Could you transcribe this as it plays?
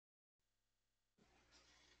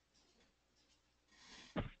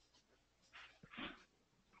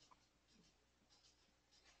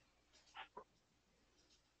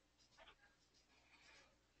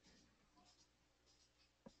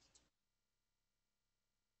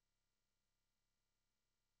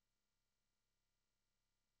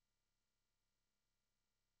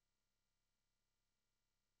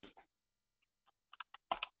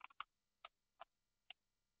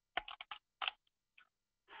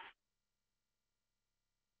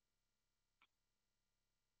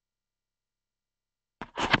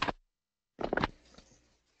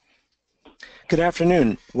Good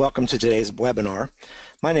afternoon. Welcome to today's webinar.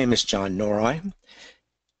 My name is John Noroi,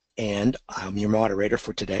 and I'm your moderator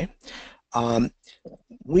for today.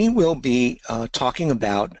 We will be talking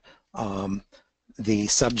about the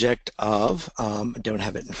subject of, I don't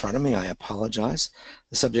have it in front of me, I apologize,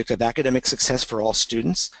 the subject of academic success for all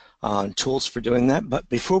students, tools for doing that. But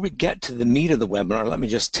before we get to the meat of the webinar, let me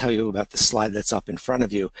just tell you about the slide that's up in front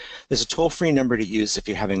of you. There's a toll-free number to use if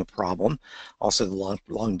you're having a problem, also the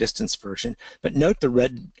long distance version. But note the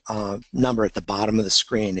red number at the bottom of the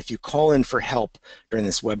screen. If you call in for help during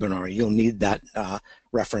this webinar, you'll need that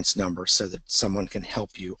reference number so that someone can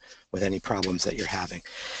help you with any problems that you're having.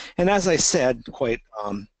 And as I said quite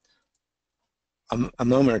a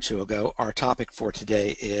moment or two ago, our topic for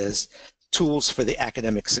today is tools for the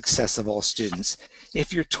academic success of all students.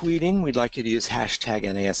 If you're tweeting, we'd like you to use hashtag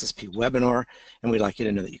NASSP webinar, and we'd like you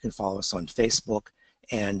to know that you can follow us on Facebook,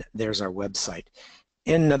 and there's our website.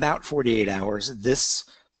 In about 48 hours, this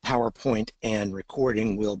PowerPoint and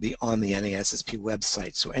recording will be on the NASSP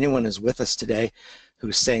website. So anyone who's with us today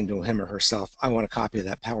who's saying to him or herself, I want a copy of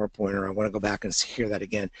that PowerPoint, or I want to go back and hear that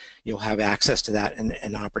again, you'll have access to that and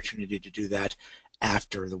an opportunity to do that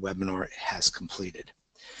after the webinar has completed.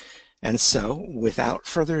 And so, without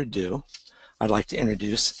further ado, I'd like to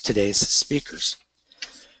introduce today's speakers.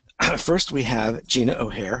 First, we have Gina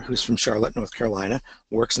O'Hare, who's from Charlotte, North Carolina,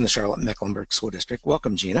 works in the Charlotte-Mecklenburg School District.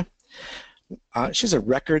 Welcome, Gina. She has a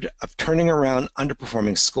record of turning around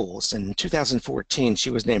underperforming schools. In 2014, she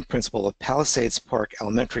was named principal of Palisades Park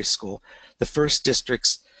Elementary School, the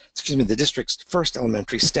district's first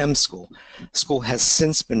elementary STEM school. The school has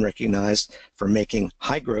since been recognized for making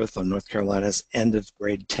high growth on North Carolina's end of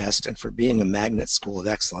grade test and for being a magnet school of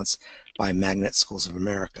excellence by Magnet Schools of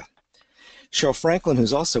America. Cheryl Franklin,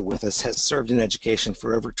 who's also with us, has served in education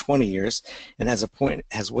for over 20 years and was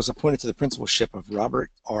appointed to the principalship of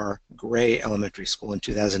Robert R. Gray Elementary School in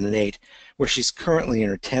 2008, where she's currently in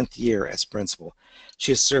her 10th year as principal.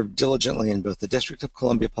 She has served diligently in both the District of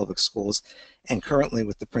Columbia Public Schools and currently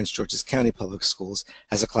with the Prince George's County Public Schools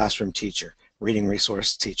as a classroom teacher, reading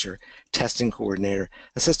resource teacher, testing coordinator,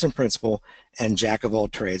 assistant principal, and jack of all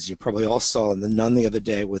trades. You probably all saw in the Nun the other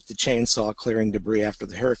day with the chainsaw clearing debris after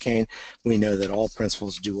the hurricane. We know that all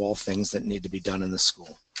principals do all things that need to be done in the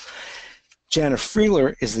school. Jana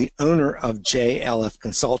Freeler is the owner of JLF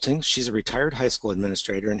Consulting. She's a retired high school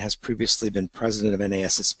administrator and has previously been president of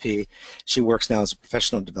NASSP. She works now as a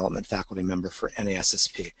professional development faculty member for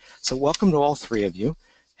NASSP. So welcome to all three of you.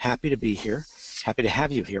 Happy to be here. Happy to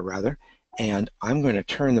have you here, rather. And I'm going to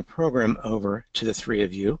turn the program over to the three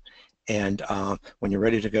of you. And when you're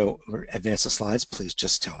ready to go advance the slides, please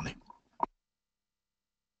just tell me.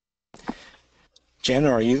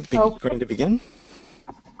 Jana, are you going to begin?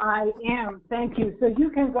 I am, thank you. So you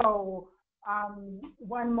can go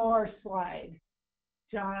one more slide,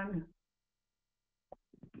 John.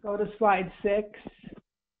 Go to slide 6.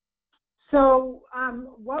 So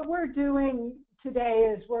what we're doing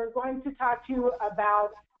today is we're going to talk to you about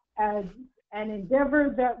an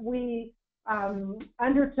endeavor that we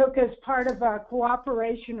undertook as part of a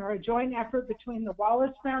cooperation or a joint effort between the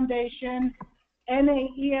Wallace Foundation,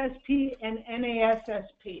 NAESP, and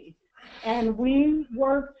NASSP. And we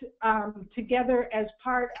worked together as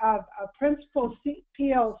part of a Principal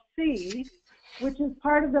PLC, which is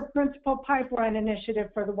part of the Principal Pipeline Initiative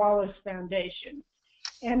for the Wallace Foundation.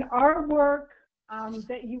 And our work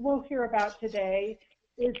that you will hear about today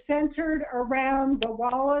is centered around the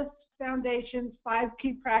Wallace Foundation's 5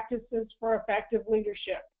 key practices for effective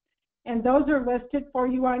leadership. And those are listed for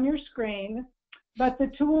you on your screen. But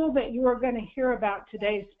the tool that you are going to hear about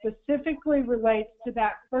today specifically relates to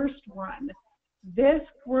that first one. This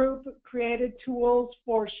group created tools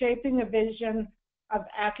for shaping a vision of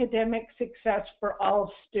academic success for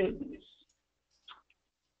all students.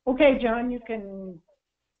 Okay, John, you can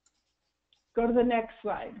go to the next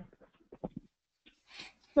slide.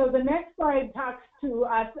 So the next slide talks to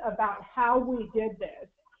us about how we did this.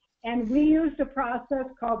 And we used a process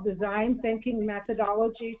called design thinking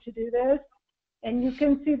methodology to do this. And you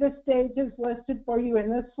can see the stages listed for you in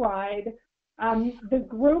this slide. The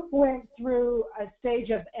group went through a stage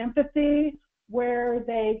of empathy where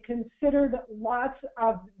they considered lots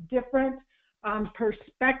of different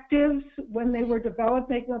perspectives when they were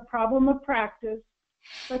developing a problem of practice.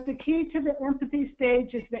 But the key to the empathy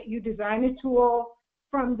stage is that you design a tool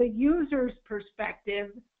from the user's perspective,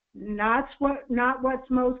 not what's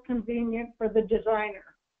most convenient for the designer.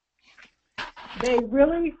 They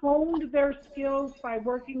really honed their skills by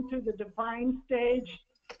working through the define stage,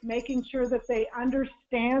 making sure that they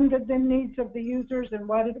understand the needs of the users and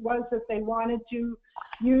what it was that they wanted to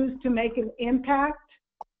use to make an impact.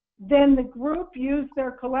 Then the group used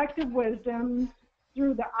their collective wisdom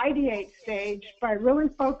through the ideate stage by really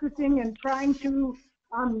focusing and trying to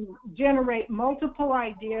generate multiple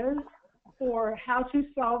ideas for how to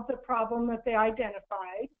solve the problem that they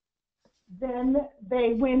identified. Then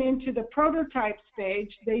they went into the prototype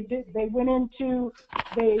stage. They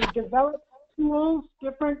developed tools,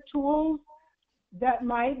 different tools that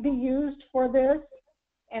might be used for this,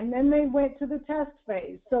 and then they went to the test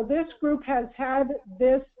phase. So this group has had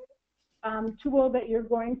this tool that you're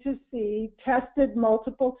going to see tested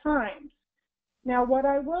multiple times. Now, what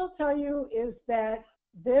I will tell you is that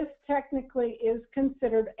this technically is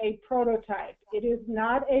considered a prototype. It is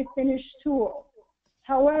not a finished tool.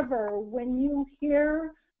 However, when you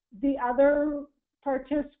hear the other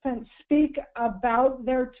participants speak about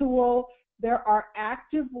their tool, there are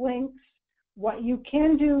active links. What you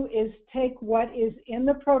can do is take what is in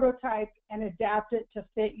the prototype and adapt it to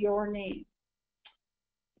fit your needs.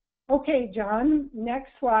 Okay, John,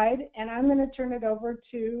 next slide, and I'm going to turn it over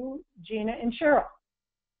to Gina and Cheryl.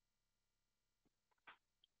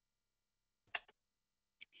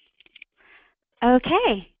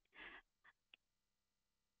 Okay.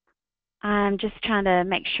 I'm just trying to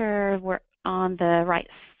make sure we're on the right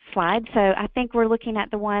slide. So I think we're looking at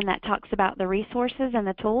the one that talks about the resources and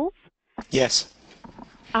the tools. Yes.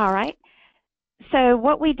 All right. So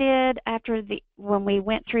what we did after when we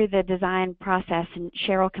went through the design process, and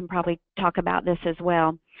Cheryl can probably talk about this as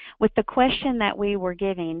well, with the question that we were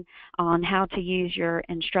giving on how to use your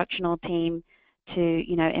instructional team to,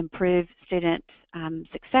 improve student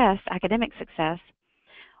success, academic success,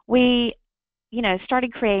 we,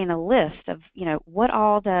 started creating a list of, what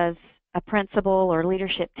all does a principal or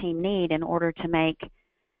leadership team need in order to make,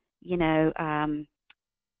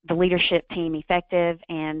 the leadership team effective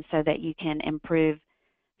and so that you can improve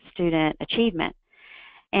student achievement.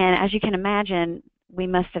 And as you can imagine, we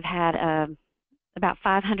must have had about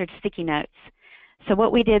 500 sticky notes. So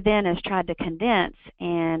what we did then is tried to condense,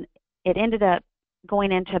 and it ended up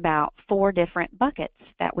going into about 4 different buckets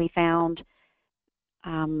that we found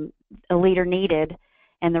a leader needed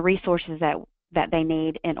and the resources that they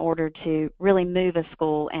need in order to really move a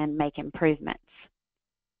school and make improvements.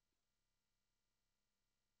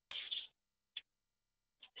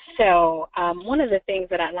 So one of the things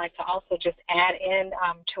that I'd like to also just add in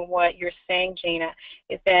to what you're saying, Gina,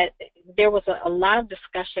 is that there was a lot of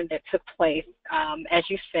discussion that took place, as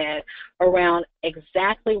you said, around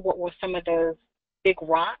exactly what were some of those big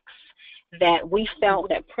rocks that we felt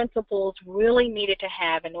that principals really needed to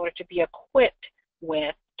have in order to be equipped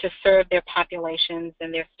with to serve their populations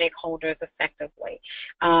and their stakeholders effectively.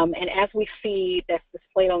 And as we see that's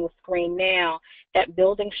displayed on the screen now, that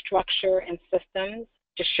building structure and systems,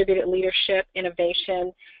 distributed leadership,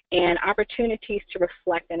 innovation, and opportunities to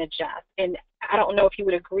reflect and adjust. And I don't know if you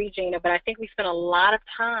would agree, Gina, but I think we spent a lot of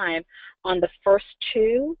time on the first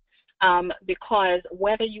 2 because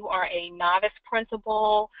whether you are a novice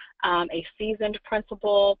principal, a seasoned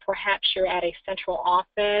principal, perhaps you're at a central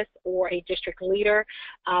office or a district leader,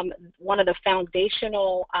 one of the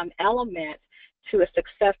foundational elements to a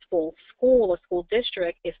successful school or school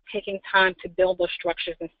district is taking time to build those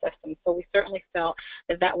structures and systems. So we certainly felt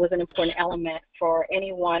that that was an important element for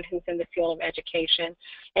anyone who's in the field of education.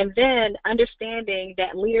 And then understanding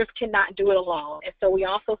that leaders cannot do it alone. And so we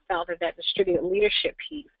also felt that that distributed leadership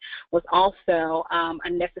piece was also a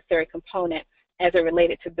necessary component as it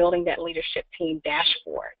related to building that leadership team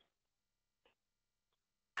dashboard.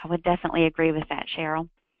 I would definitely agree with that, Cheryl.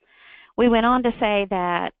 We went on to say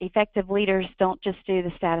that effective leaders don't just do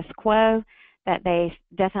the status quo, that they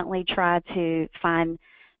definitely try to find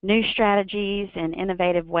new strategies and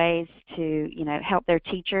innovative ways to, help their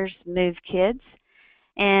teachers move kids,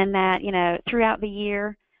 and that, throughout the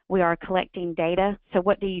year we are collecting data. So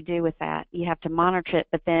what do you do with that? You have to monitor it,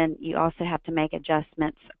 but then you also have to make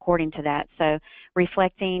adjustments according to that. So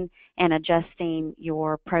reflecting and adjusting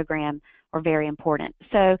your program are very important.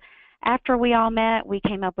 So after we all met, we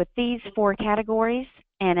came up with these 4 categories,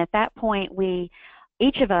 and at that point,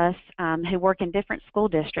 each of us who work in different school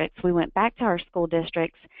districts, we went back to our school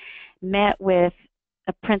districts, met with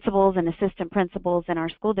principals and assistant principals in our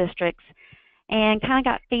school districts, and kind of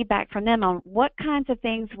got feedback from them on what kinds of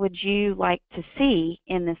things would you like to see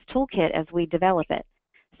in this toolkit as we develop it.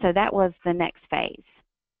 So that was the next phase.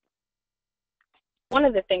 One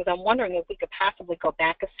of the things I'm wondering if we could possibly go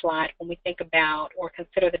back a slide when we think about or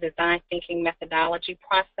consider the design thinking methodology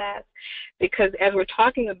process, because as we're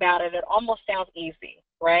talking about it, it almost sounds easy,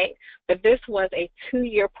 right? But this was a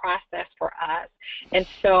 2-year process for us. And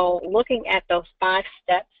so looking at those 5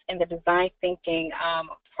 steps in the design thinking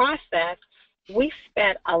process, we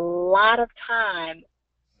spent a lot of time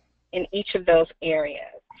in each of those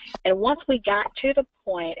areas. And once we got to the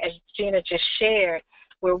point, as Gina just shared,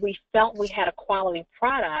 where we felt we had a quality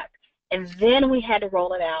product, and then we had to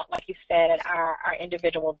roll it out, like you said, at our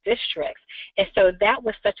individual districts. And so that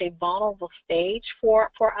was such a vulnerable stage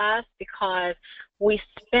for us, because we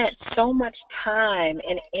spent so much time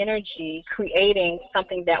and energy creating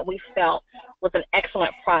something that we felt was an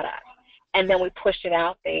excellent product. And then we pushed it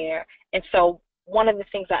out there. And so one of the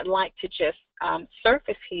things I'd like to just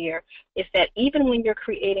surface here is that even when you're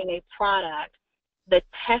creating a product, the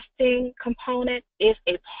testing component is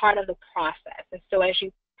a part of the process. And so as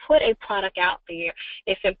you put a product out there,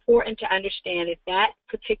 it's important to understand that that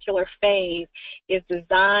particular phase is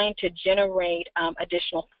designed to generate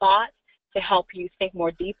additional thoughts, to help you think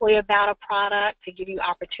more deeply about a product, to give you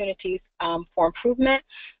opportunities for improvement,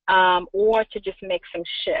 or to just make some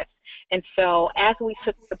shifts. And so as we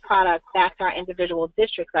took the product back to our individual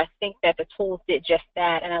districts, I think that the tools did just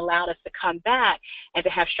that and allowed us to come back and to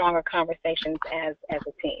have stronger conversations as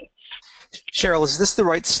a team. Cheryl, is this the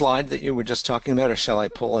right slide that you were just talking about, or shall I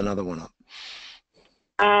pull another one up?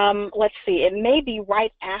 Let's see. It may be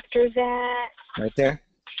right after that. Right there?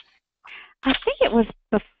 I think it was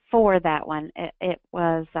before that one. It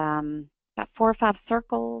was about 4 or 5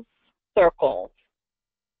 circles. Circles.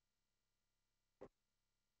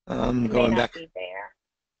 Going back. Be there.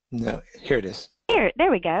 No, here it is.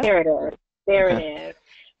 There we go. There it is. There Okay. it is.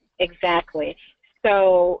 Exactly.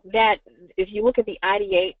 So that, if you look at the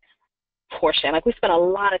ideate portion, like we spent a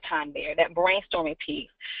lot of time there, that brainstorming piece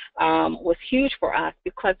was huge for us,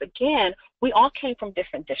 because again, we all came from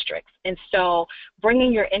different districts, and so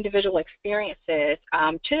bringing your individual experiences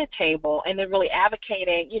to the table, and then really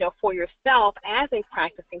advocating, for yourself as a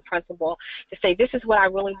practicing principal to say, this is what I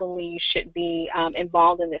really believe should be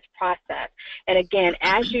involved in this process. And again,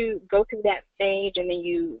 as you go through that stage and then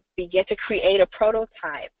you begin to create a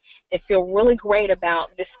prototype and feel really great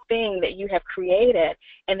about this thing that you have created,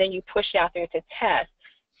 and then you push out there to test,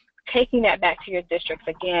 taking that back to your districts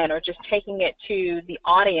again, or just taking it to the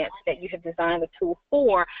audience that you have designed the tool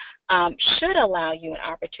for, should allow you an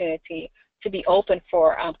opportunity to be open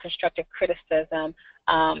for constructive criticism,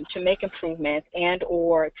 to make improvements, and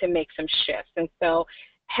or to make some shifts. And so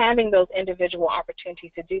having those individual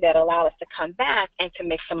opportunities to do that allowed us to come back and to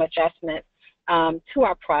make some adjustments to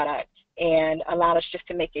our product, and allowed us just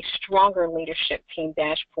to make a stronger leadership team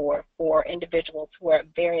dashboard for individuals who are at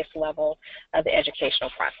various levels of the educational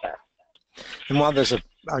process. And while there's a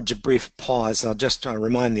brief pause, I'll just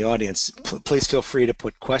remind the audience, please feel free to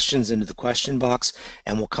put questions into the question box,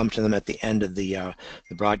 and we'll come to them at the end of the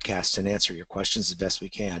broadcast and answer your questions as best we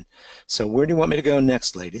can. So where do you want me to go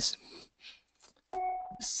next, ladies?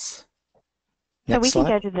 So we can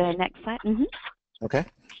go to the next slide. Mm-hmm. Okay.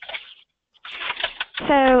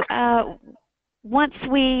 So once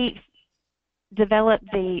we developed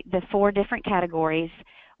the 4 different categories,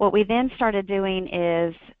 what we then started doing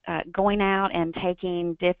is going out and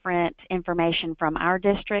taking different information from our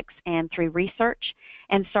districts and through research,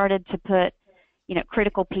 and started to put,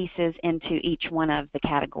 critical pieces into each one of the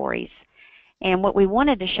categories. And what we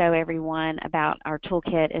wanted to show everyone about our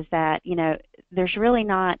toolkit is that, there's really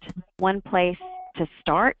not one place to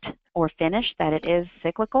start or finish, that it is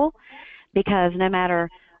cyclical, because no matter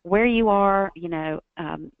where you are,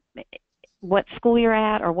 what school you're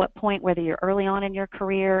at, or what point, whether you're early on in your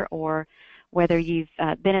career or whether you've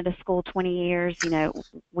been at a school 20 years,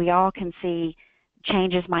 we all can see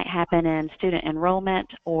changes might happen in student enrollment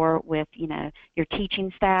or with, your teaching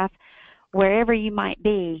staff. Wherever you might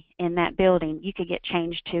be in that building, you could get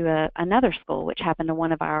changed to another school, which happened to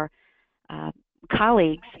one of our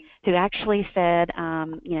colleagues who actually said,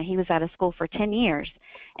 he was at a school for 10 years,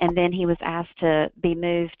 and then he was asked to be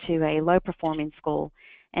moved to a low-performing school.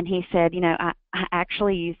 And he said, I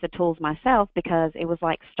actually used the tools myself, because it was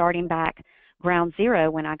like starting back ground zero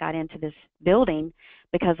when I got into this building,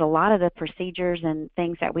 because a lot of the procedures and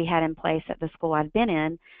things that we had in place at the school I'd been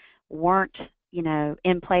in weren't,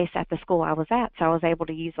 in place at the school I was at. So I was able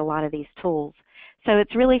to use a lot of these tools. So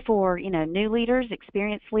it's really for, new leaders,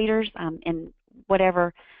 experienced leaders, in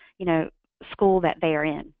whatever, school that they are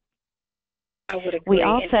in. I would agree. We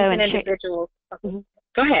also, and individuals. Mm-hmm.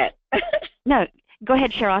 Go ahead. No, go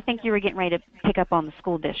ahead, Cheryl. I think you were getting ready to pick up on the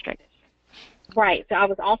school district. Right. So I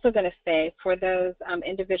was also going to say, for those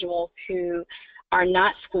individuals who are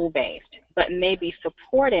not school-based but may be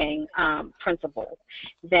supporting principals,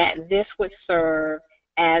 that this would serve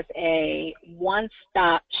as a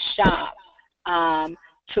one-stop shop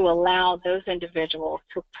to allow those individuals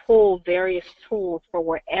to pull various tools for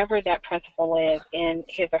wherever that principal is in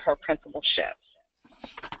his or her principalship.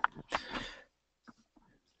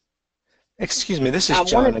 Excuse me, this is One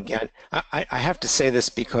John of again. I have to say this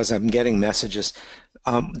because I'm getting messages.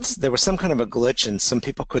 There was some kind of a glitch and some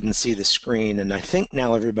people couldn't see the screen, and I think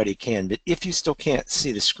now everybody can. But if you still can't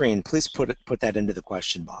see the screen, please put that into the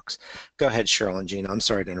question box. Go ahead, Cheryl and Gina. I'm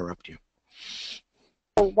sorry to interrupt you.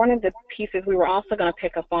 One of the pieces we were also going to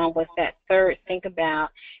pick up on was that third think about,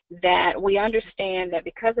 that we understand that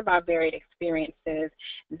because of our varied experiences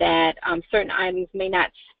that certain items may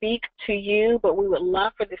not speak to you, but we would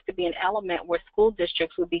love for this to be an element where school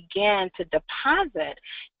districts would begin to deposit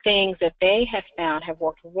things that they have found have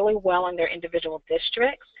worked really well in their individual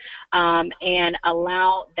districts, and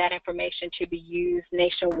allow that information to be used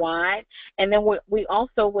nationwide. And then we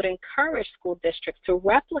also would encourage school districts to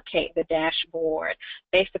replicate the dashboard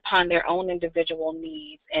based upon their own individual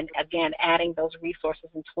needs, and again, adding those resources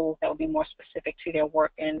and tools that would be more specific to their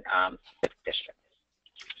work in specific districts.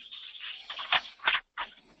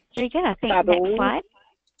 Very good. I think next slide.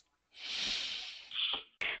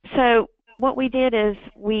 So what we did is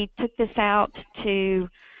we took this out to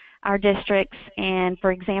our districts, and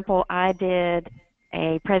for example, I did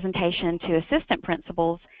a presentation to assistant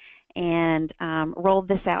principals and rolled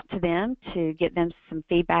this out to them to get them some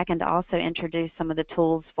feedback and to also introduce some of the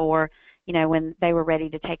tools for, you know, when they were ready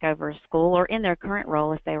to take over a school or in their current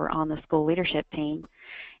role if they were on the school leadership team.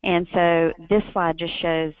 And so this slide just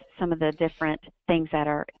shows some of the different things that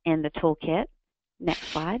are in the toolkit. Next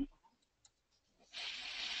slide.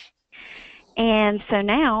 And so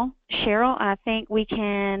now, Cheryl, I think we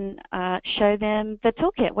can show them the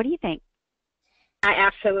toolkit. What do you think? I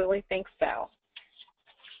absolutely think so.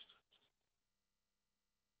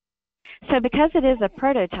 So because it is a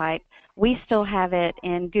prototype, we still have it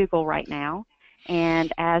in Google right now.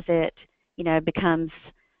 And as it, you know, becomes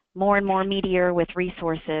more and more meatier with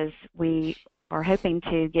resources, we are hoping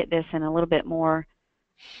to get this in a little bit more,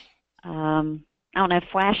 I don't know,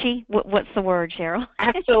 flashy? What's the word, Cheryl?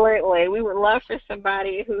 Absolutely. We would love for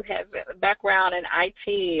somebody who has a background in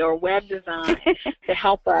IT or web design to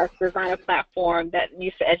help us design a platform that,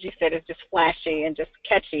 as you said, is just flashy and just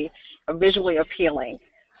catchy or visually appealing.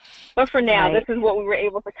 But for now, This is what we were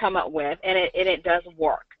able to come up with, and it does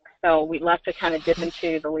work. So we'd love to kind of dip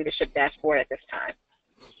into the leadership dashboard at this time.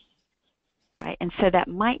 Right, and so that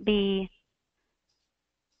might be,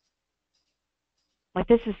 like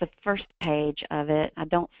this is the first page of it. I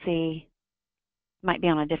don't see, might be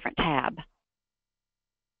on a different tab.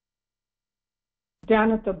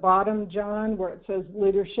 Down at the bottom, John, where it says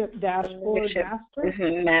Leadership Dashboard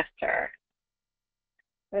Master. Master.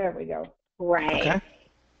 There we go. Right. Okay.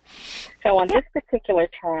 So on this particular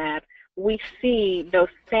tab, we see those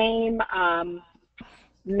same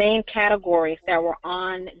main categories that were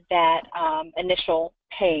on that initial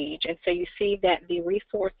page. And so you see that the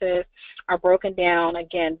resources are broken down,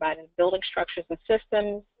 again, by the building structures and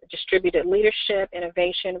systems, distributed leadership,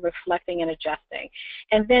 innovation, reflecting, and adjusting.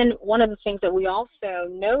 And then one of the things that we also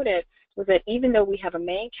noted was that even though we have a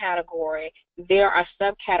main category, there are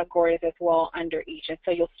subcategories as well under each. And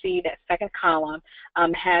so you'll see that second column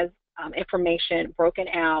has information broken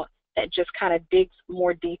out that just kind of digs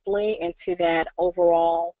more deeply into that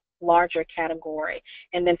overall larger category.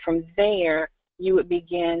 And then from there, you would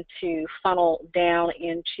begin to funnel down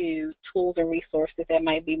into tools and resources that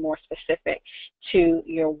might be more specific to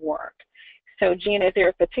your work. So Gina, is there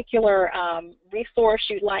a particular resource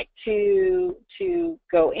you'd like to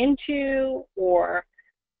go into, or?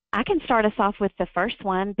 I can start us off with the first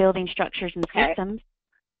one, building structures and systems.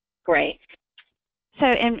 Great. So,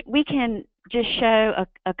 and we can just show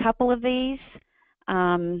a couple of these,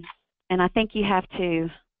 and I think you have to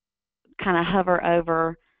kind of hover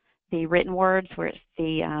over the written words where it's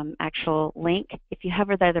the actual link. If you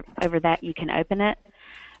hover over that, you can open it.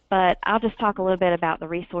 But I'll just talk a little bit about the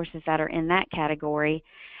resources that are in that category.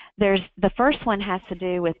 The first one has to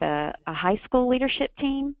do with a high school leadership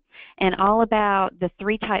team and all about the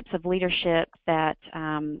 3 types of leadership that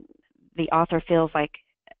the author feels like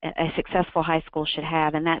a successful high school should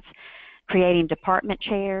have, and that's creating department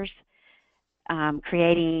chairs,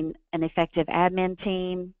 creating an effective admin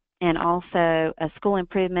team, and also a school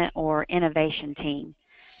improvement or innovation team.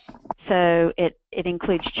 So it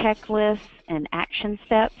includes checklists and action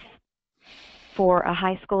steps for a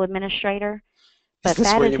high school administrator. But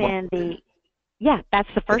that is in the, that's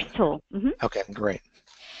the first tool. Mm-hmm. Okay, great.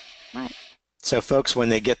 Right. So folks, when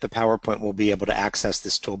they get the PowerPoint, will be able to access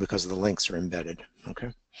this tool because the links are embedded,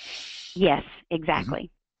 okay? Yes,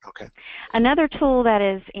 exactly. Mm-hmm. Okay. Another tool that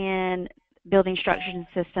is in building structures and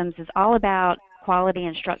systems is all about quality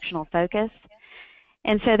instructional focus.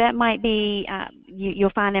 And so that might be, you'll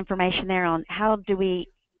find information there on how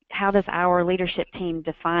does our leadership team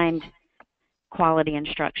define quality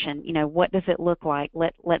instruction. You know, what does it look like?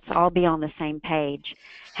 Let's all be on the same page.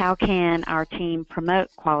 How can our team promote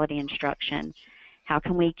quality instruction? How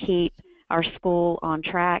can we keep our school on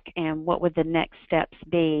track, and what would the next steps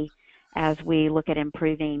be as we look at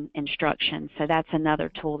improving instruction? So that's another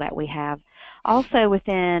tool that we have. Also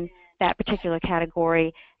within that particular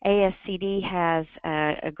category, ASCD has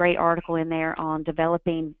a great article in there on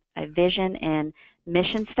developing a vision and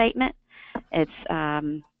mission statement. It's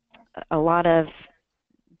a lot of,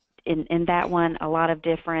 in that one, a lot of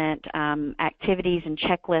different activities and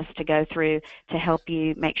checklists to go through to help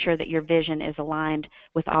you make sure that your vision is aligned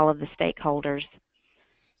with all of the stakeholders.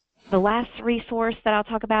 The last resource that I'll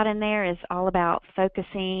talk about in there is all about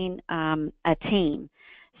focusing a team.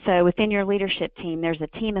 So within your leadership team, there's a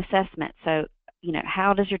team assessment. So, you know,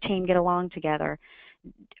 how does your team get along together?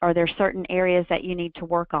 Are there certain areas that you need to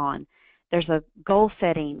work on? There's a goal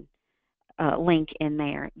setting link in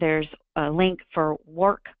there. There's a link for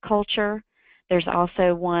work culture. There's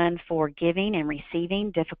also one for giving and receiving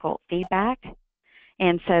difficult feedback.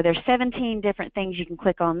 And so there's 17 different things you can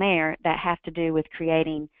click on there that have to do with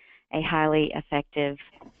creating a highly effective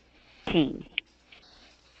team.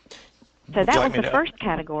 So that was the first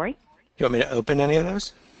category. You want me to open any of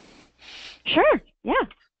those? Sure, yeah.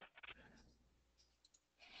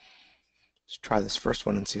 Let's try this first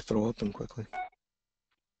one and see if it'll open quickly.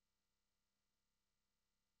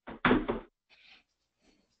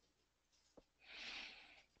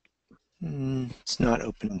 It's not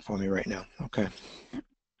opening for me right now. Okay.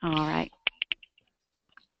 All right.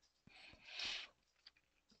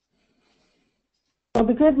 Well,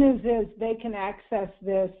 the good news is they can access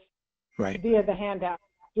this right via the handout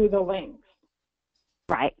through the links.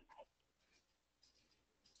 Right.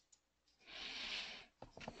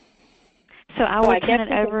 So I will turn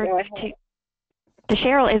it over to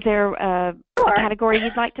Cheryl. Is there a category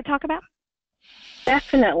you'd like to talk about?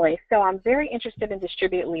 Definitely. So I'm very interested in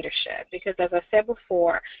distributed leadership because, as I said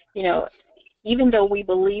before, you know, even though we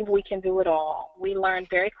believe we can do it all, we learn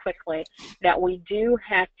very quickly that we do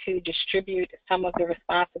have to distribute some of the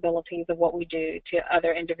responsibilities of what we do to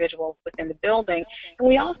other individuals within the building. And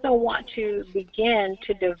we also want to begin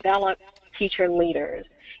to develop teacher leaders.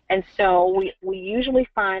 And so we usually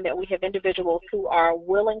find that we have individuals who are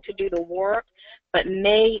willing to do the work but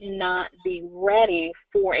may not be ready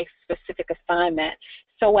for a specific assignment.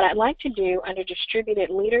 So what I'd like to do under distributed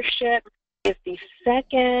leadership is the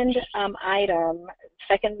second item,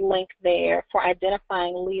 second link there for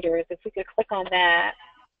identifying leaders. If we could click on that.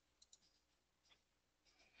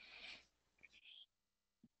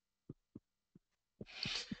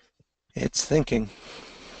 It's thinking.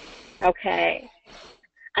 Okay.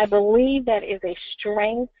 I believe that is a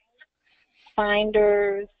Strengths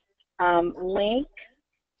Finders link.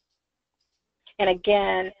 And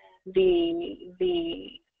again, the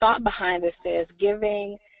thought behind this is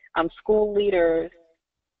giving school leaders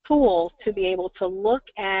tools to be able to look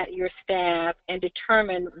at your staff and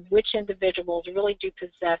determine which individuals really do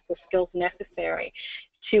possess the skills necessary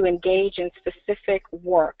to engage in specific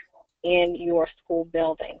work in your school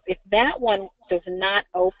buildings. If that one does not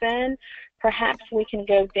open, perhaps we can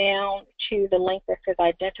go down to the link that says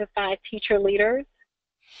Identify Teacher Leaders.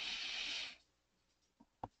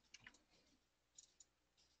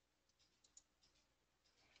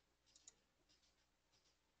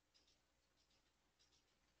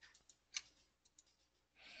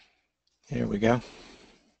 Here we go.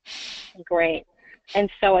 Great. And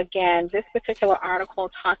so again, this particular article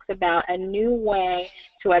talks about a new way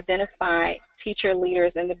to identify teacher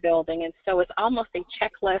leaders in the building. And so it's almost a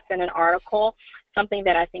checklist in an article, something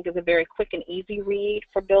that I think is a very quick and easy read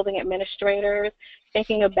for building administrators,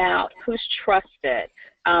 thinking about who's trusted,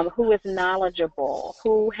 who is knowledgeable,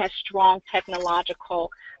 who has strong technological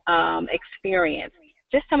experience.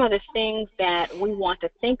 Just some of the things that we want to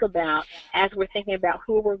think about as we're thinking about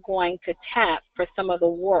who we're going to tap for some of the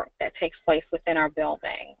work that takes place within our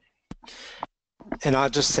building. And I'll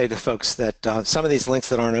just say to folks that some of these links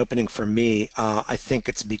that aren't opening for me, I think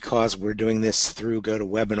it's because we're doing this through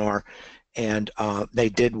GoToWebinar, and they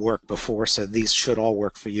did work before, so these should all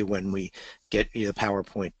work for you when we get you the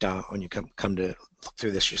PowerPoint when you come to look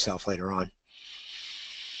through this yourself later on.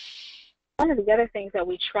 One of the other things that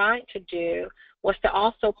we tried to do was to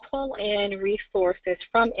also pull in resources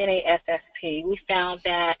from NASSP. We found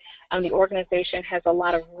that the organization has a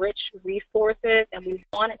lot of rich resources, and we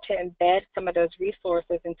wanted to embed some of those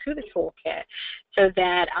resources into the toolkit so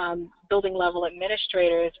that building level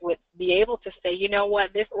administrators would be able to say, you know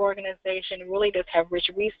what, this organization really does have rich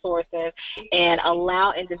resources, and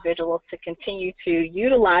allow individuals to continue to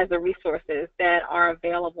utilize the resources that are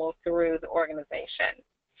available through the organization.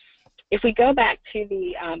 if we go back to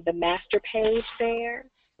the master page there,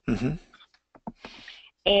 Mm-hmm.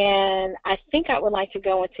 and I think I would like to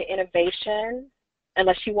go into innovation,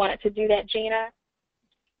 unless you wanted to do that, Gina.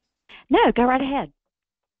 No, go right ahead.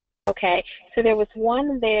 Okay, so there was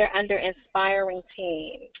one there under inspiring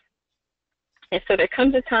teams. And so there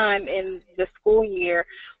comes a time in the school year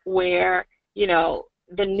where, you know,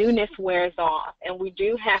 the newness wears off, and we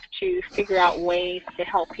do have to figure out ways to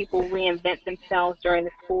help people reinvent themselves during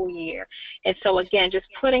the school year. And so, again, just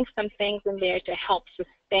putting some things in there to help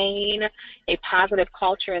sustain a positive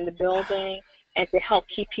culture in the building and to help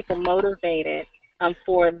keep people motivated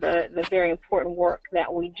for the very important work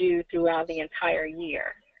that we do throughout the entire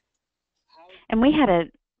year. And we had a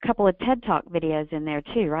couple of TED Talk videos in there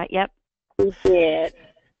too, right? Yep. We did.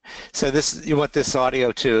 So this, you want this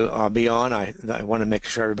audio to be on? I want to make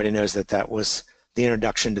sure everybody knows that that was the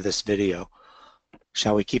introduction to this video.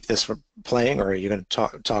 Shall we keep this playing, or are you going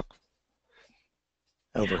to talk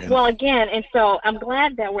over him? Well, again, and so I'm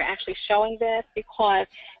glad that we're actually showing this, because,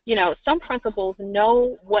 you know, some principals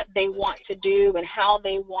know what they want to do and how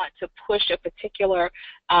they want to push a particular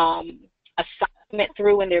assignment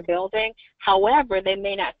through in their building. However, they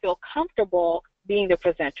may not feel comfortable being the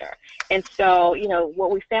presenter. And so, you know, what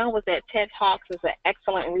we found was that TED Talks is an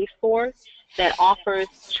excellent resource that offers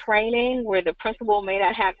training where the principal may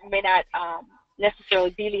not necessarily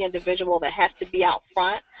be the individual that has to be out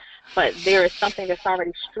front, but there is something that's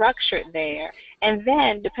already structured there. And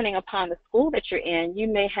then, depending upon the school that you're in, you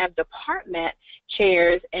may have department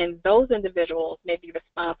chairs, and those individuals may be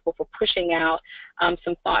responsible for pushing out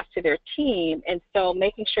some thoughts to their team. And so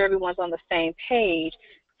making sure everyone's on the same page,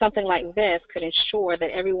 something like this could ensure that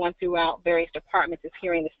everyone throughout various departments is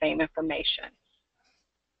hearing the same information.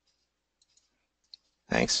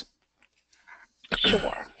 Thanks.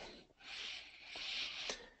 Sure.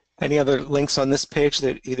 Any other links on this page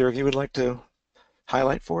that either of you would like to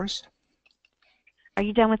highlight for us? Are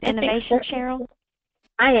you done with innovation, Cheryl?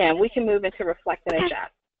 I am. We can move into reflect and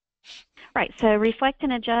adjust. Right, so reflect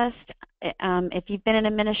and adjust. If you've been an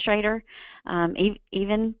administrator,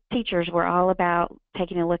 even teachers, we're all about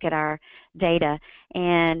taking a look at our data.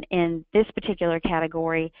 And in this particular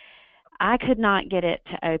category, I could not get it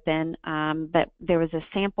to open, but there was a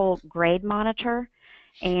sample grade monitor,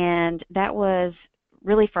 and that was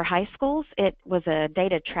really for high schools. It was a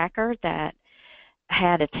data tracker that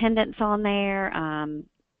had attendance on there,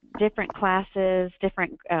 different classes,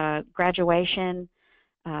 different graduation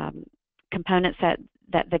components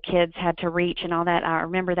that the kids had to reach and all that. I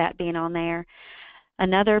remember that being on there.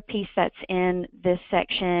 Another piece that's in this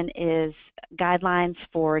section is guidelines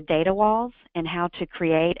for data walls and how to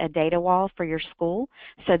create a data wall for your school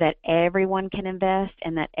so that everyone can invest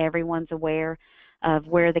and that everyone's aware of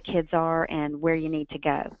where the kids are and where you need to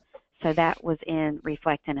go. So that was in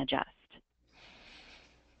Reflect and Adjust.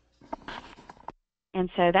 And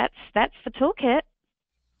so that's the toolkit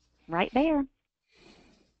right there.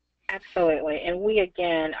 Absolutely. And we,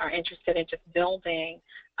 again, are interested in just building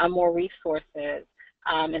more resources.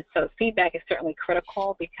 And so feedback is certainly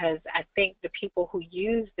critical, because I think the people who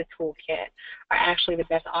use the toolkit are actually the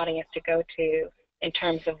best audience to go to in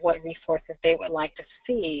terms of what resources they would like to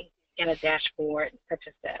see in a dashboard such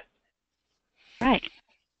as this. Right.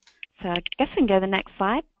 So I guess we can go to the next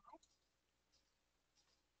slide.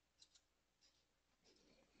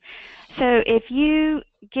 So if you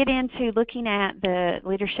get into looking at the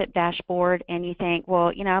leadership dashboard and you think,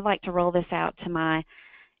 well, you know, I'd like to roll this out to my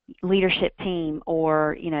leadership team,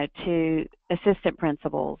 or, you know, to assistant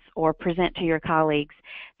principals, or present to your colleagues,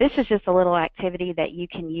 this is just a little activity that you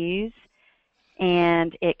can use,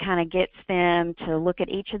 and it kind of gets them to look at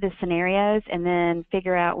each of the scenarios and then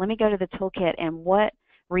figure out, let me go to the toolkit and what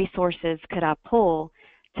resources could I pull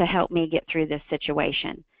to help me get through this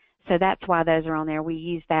situation. So that's why those are on there. We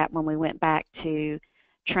used that when we went back to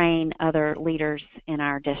train other leaders in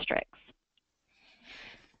our districts.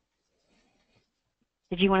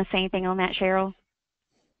 Did you want to say anything on that, Cheryl?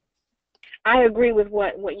 I agree with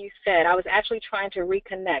what you said. I was actually trying to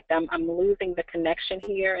reconnect. I'm losing the connection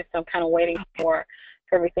here, and so I'm kind of waiting for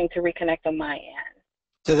everything to reconnect on my end.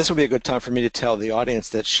 So this will be a good time for me to tell the audience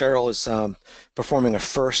that Cheryl is performing a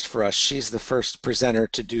first for us. She's the first presenter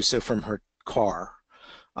to do so from her car.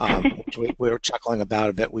 Which we were chuckling about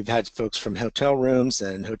a bit. We've had folks from hotel rooms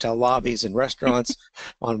and hotel lobbies and restaurants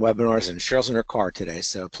on webinars, and Cheryl's in her car today,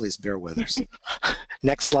 so please bear with us.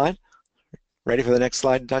 Next slide. Ready for the next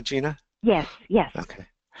slide, Gina? Yes, yes. Okay,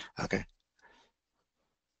 okay.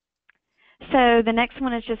 So the next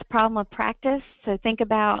one is just problem of practice. So think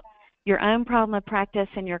about your own problem of practice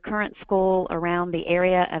in your current school around the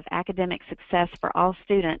area of academic success for all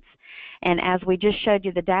students. And as we just showed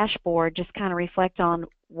you the dashboard, just kind of reflect on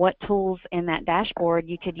what tools in that dashboard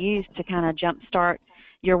you could use to kind of jumpstart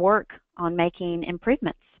your work on making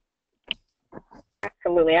improvements.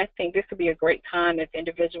 Absolutely. I think this would be a great time if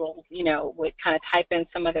individuals, would kind of type in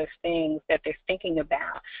some of those things that they're thinking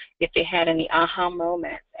about, if they had any aha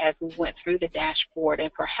moments as we went through the dashboard,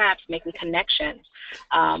 and perhaps making connections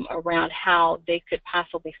around how they could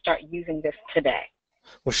possibly start using this today.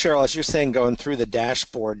 Well, Cheryl, as you're saying, going through the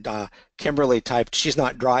dashboard, Kimberly typed, she's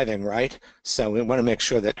not driving, right? So we want to make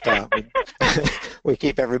sure that we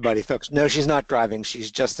keep everybody focused. No, she's not driving. She's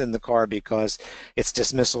just in the car because it's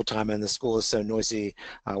dismissal time and the school is so noisy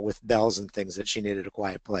with bells and things that she needed a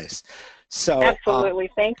quiet place. So absolutely.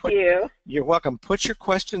 Thank you. You're welcome. Put your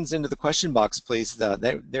questions into the question box, please.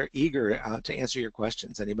 They're eager to answer your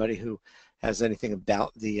questions. Anybody who has anything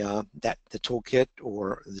about the toolkit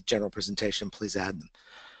or the general presentation, please add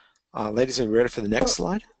them. Ladies, are you ready for the next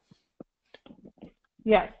slide?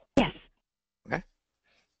 Yes. Yes. Okay.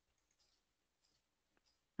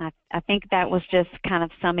 I think that was just kind of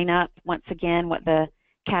summing up once again what the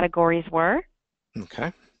categories were.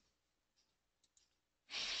 Okay.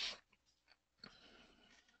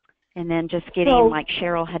 And then just getting, like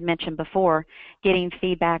Cheryl had mentioned before, getting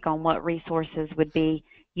feedback on what resources would be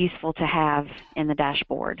useful to have in the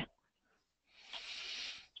dashboard.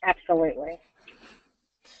 Absolutely.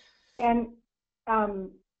 And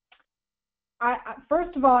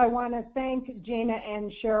first of all, I want to thank Gina and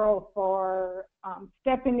Cheryl for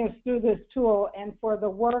stepping us through this tool and for the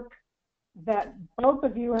work that both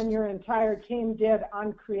of you and your entire team did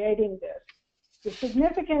on creating this. The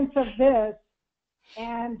significance of this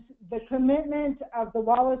and the commitment of the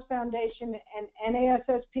Wallace Foundation and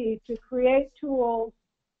NASSP to create tools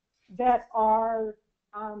that are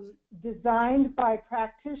designed by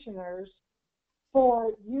practitioners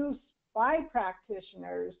for use by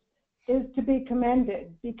practitioners is to be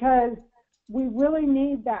commended, because we really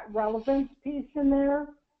need that relevance piece in there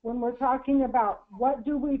when we're talking about what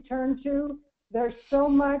do we turn to. There's so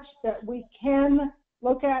much that we can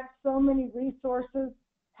look at, so many resources.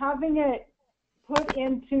 Having it put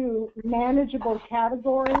into manageable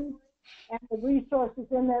categories and the resources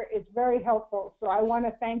in there is very helpful. So I want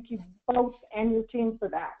to thank you both and your team for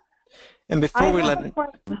that. And before we let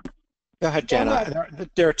go ahead, Jana.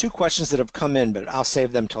 There are two questions that have come in, but I'll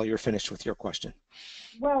save them till you're finished with your question.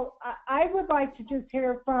 Well, I would like to just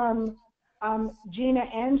hear from Gina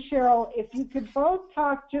and Cheryl. If you could both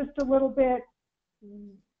talk just a little bit.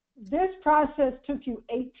 This process took you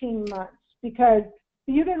 18 months because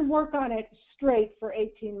you didn't work on it straight for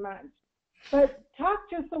 18 months. But talk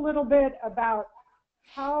just a little bit about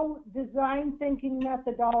how design thinking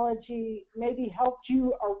methodology maybe helped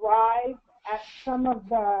you arrive at some of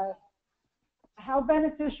the, how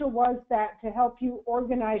beneficial was that to help you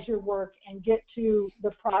organize your work and get to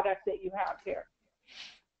the product that you have here?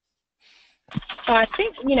 So I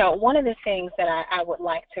think, one of the things that I would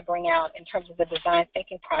like to bring out in terms of the design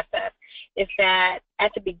thinking process is that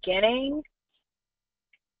at the beginning,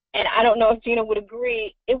 and I don't know if Gina would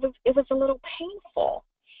agree, it was a little painful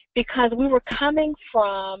because we were coming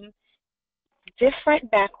from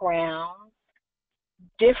different backgrounds,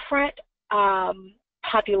 different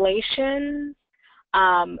populations,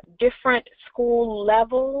 different school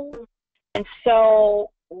levels, and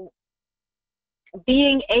so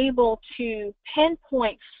being able to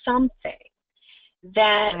pinpoint something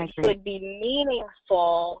that would be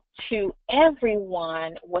meaningful to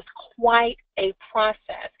everyone was quite a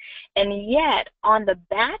process. And yet, on the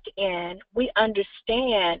back end, we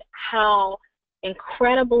understand how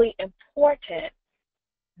incredibly important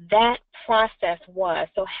that process was.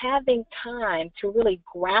 So having time to really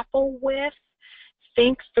grapple with,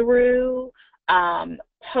 think through,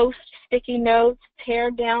 post sticky notes,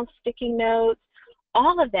 tear down sticky notes,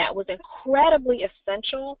 all of that was incredibly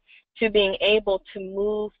essential to being able to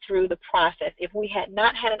move through the process. If we had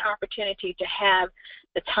not had an opportunity to have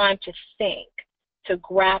the time to think, to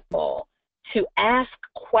grapple, to ask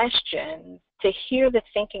questions, to hear the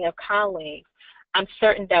thinking of colleagues, I'm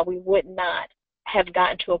certain that we would not have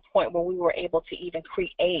gotten to a point where we were able to even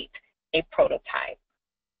create a prototype.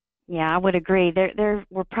 Yeah, I would agree. There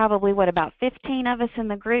were probably, about 15 of us in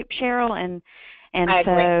the group, Cheryl, and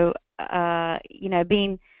so,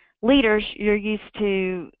 being leaders, you're used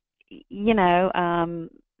to,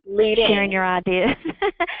 leading, sharing your ideas.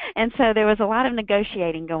 And so there was a lot of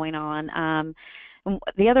negotiating going on.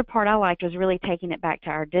 The other part I liked was really taking it back to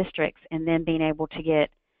our districts and then being able to get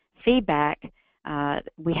feedback.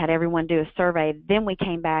 We had everyone do a survey. Then we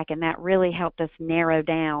came back, and that really helped us narrow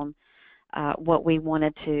down what we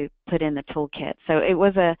wanted to put in the toolkit. So it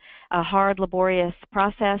was a hard, laborious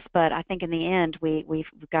process, but I think in the end we've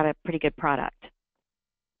got a pretty good product.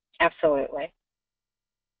 Absolutely.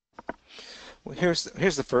 Well, here's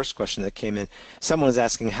the first question that came in. Someone is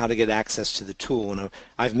asking how to get access to the tool, and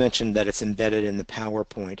I've mentioned that it's embedded in the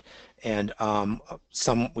PowerPoint, and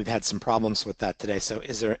we've had some problems with that today. So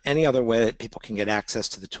is there any other way that people can get access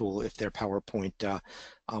to the tool if their PowerPoint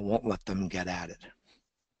won't let them get at it?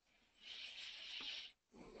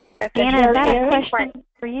 Anna, is that a question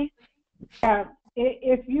for you?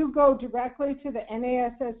 If you go directly to the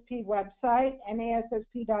NASSP website,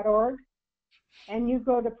 nassp.org, and you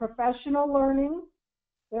go to professional learning,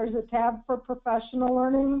 there's a tab for professional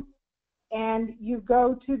learning, and you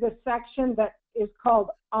go to the section that is called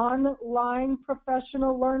online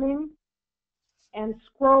professional learning, and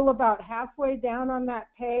scroll about halfway down on that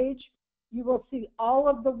page, you will see all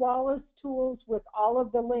of the Wallace tools with all of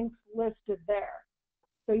the links listed there.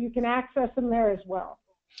 So you can access them there as well.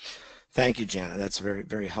 Thank you, Jana. That's very,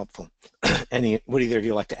 very helpful. Would either of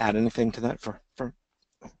you like to add anything to that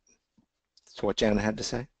to what Jana had to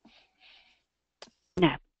say?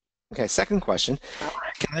 No. Okay, second question.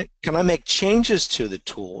 Can I make changes to the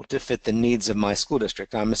tool to fit the needs of my school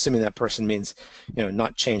district? I'm assuming that person means,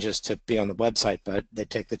 not changes to be on the website, but they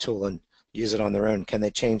take the tool and use it on their own. Can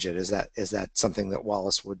they change it? Is that something that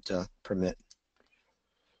Wallace would permit?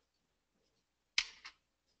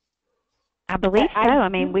 I believe so. I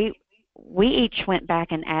mean, we each went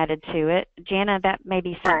back and added to it. Jana, that may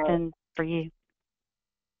be something for you.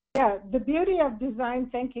 Yeah, the beauty of design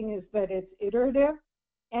thinking is that it's iterative,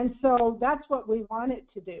 and so that's what we want it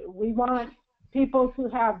to do. We want people to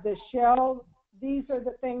have the shell. These are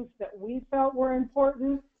the things that we felt were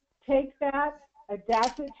important. Take that,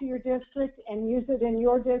 adapt it to your district, and use it in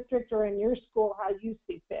your district or in your school how you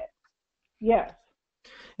see fit. Yes.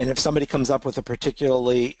 And if somebody comes up with a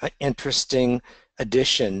particularly interesting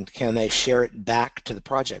addition, can they share it back to the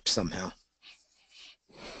project somehow?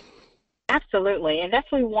 Absolutely, and that's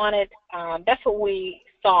what we wanted. That's what we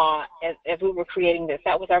saw as we were creating this.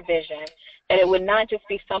 That was our vision, that it would not just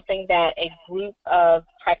be something that a group of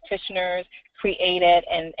practitioners created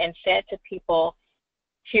and said to people,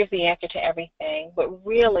 here's the answer to everything, but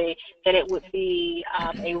really that it would be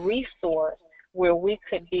a resource where we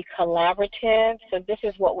could be collaborative. So this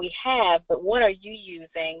is what we have, but what are you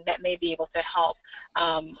using that may be able to help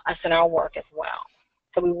us in our work as well?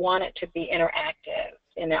 So we want it to be interactive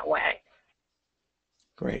in that way.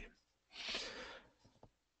 Great.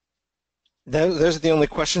 Those are the only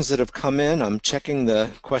questions that have come in. I'm checking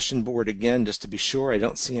the question board again just to be sure. I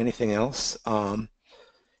don't see anything else.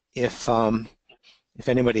 If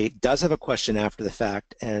anybody does have a question after the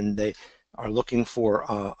fact and they are looking for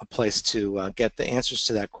a place to get the answers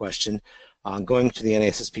to that question, going to the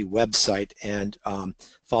NASSP website and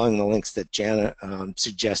following the links that Jana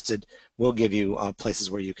suggested will give you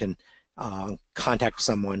places where you can contact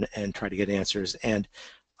someone and try to get answers. And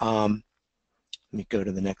let me go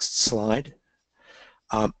to the next slide.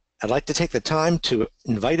 I'd like to take the time to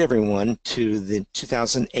invite everyone to the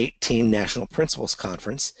 2018 National Principals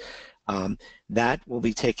Conference. That will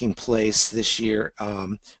be taking place this year,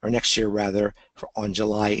 or next year rather, on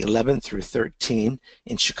July 11th through 13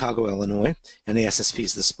 in Chicago, Illinois. NASSP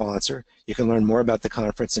is the sponsor. You can learn more about the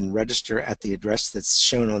conference and register at the address that's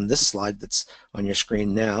shown on this slide that's on your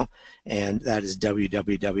screen now, and that is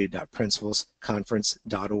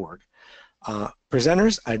www.principalsconference.org.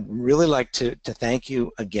 Presenters, I'd really like to thank you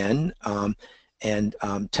again and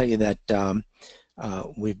tell you that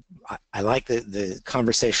I like the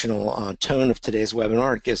conversational tone of today's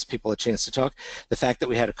webinar. It gives people a chance to talk. The fact that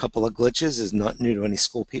we had a couple of glitches is not new to any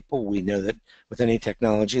school people. We know that with any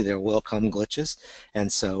technology there will come glitches,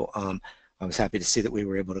 and so I was happy to see that we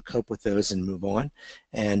were able to cope with those and move on.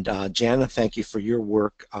 And Jana, thank you for your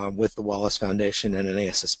work with the Wallace Foundation and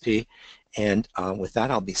NASSP. And with that,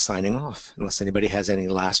 I'll be signing off unless anybody has any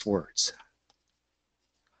last words.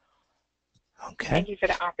 Okay. Thank you for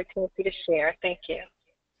the opportunity to share. Thank you.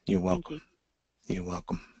 You're welcome. You're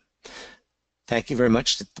welcome. Thank you very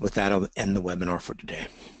much. With that, I'll end the webinar for today.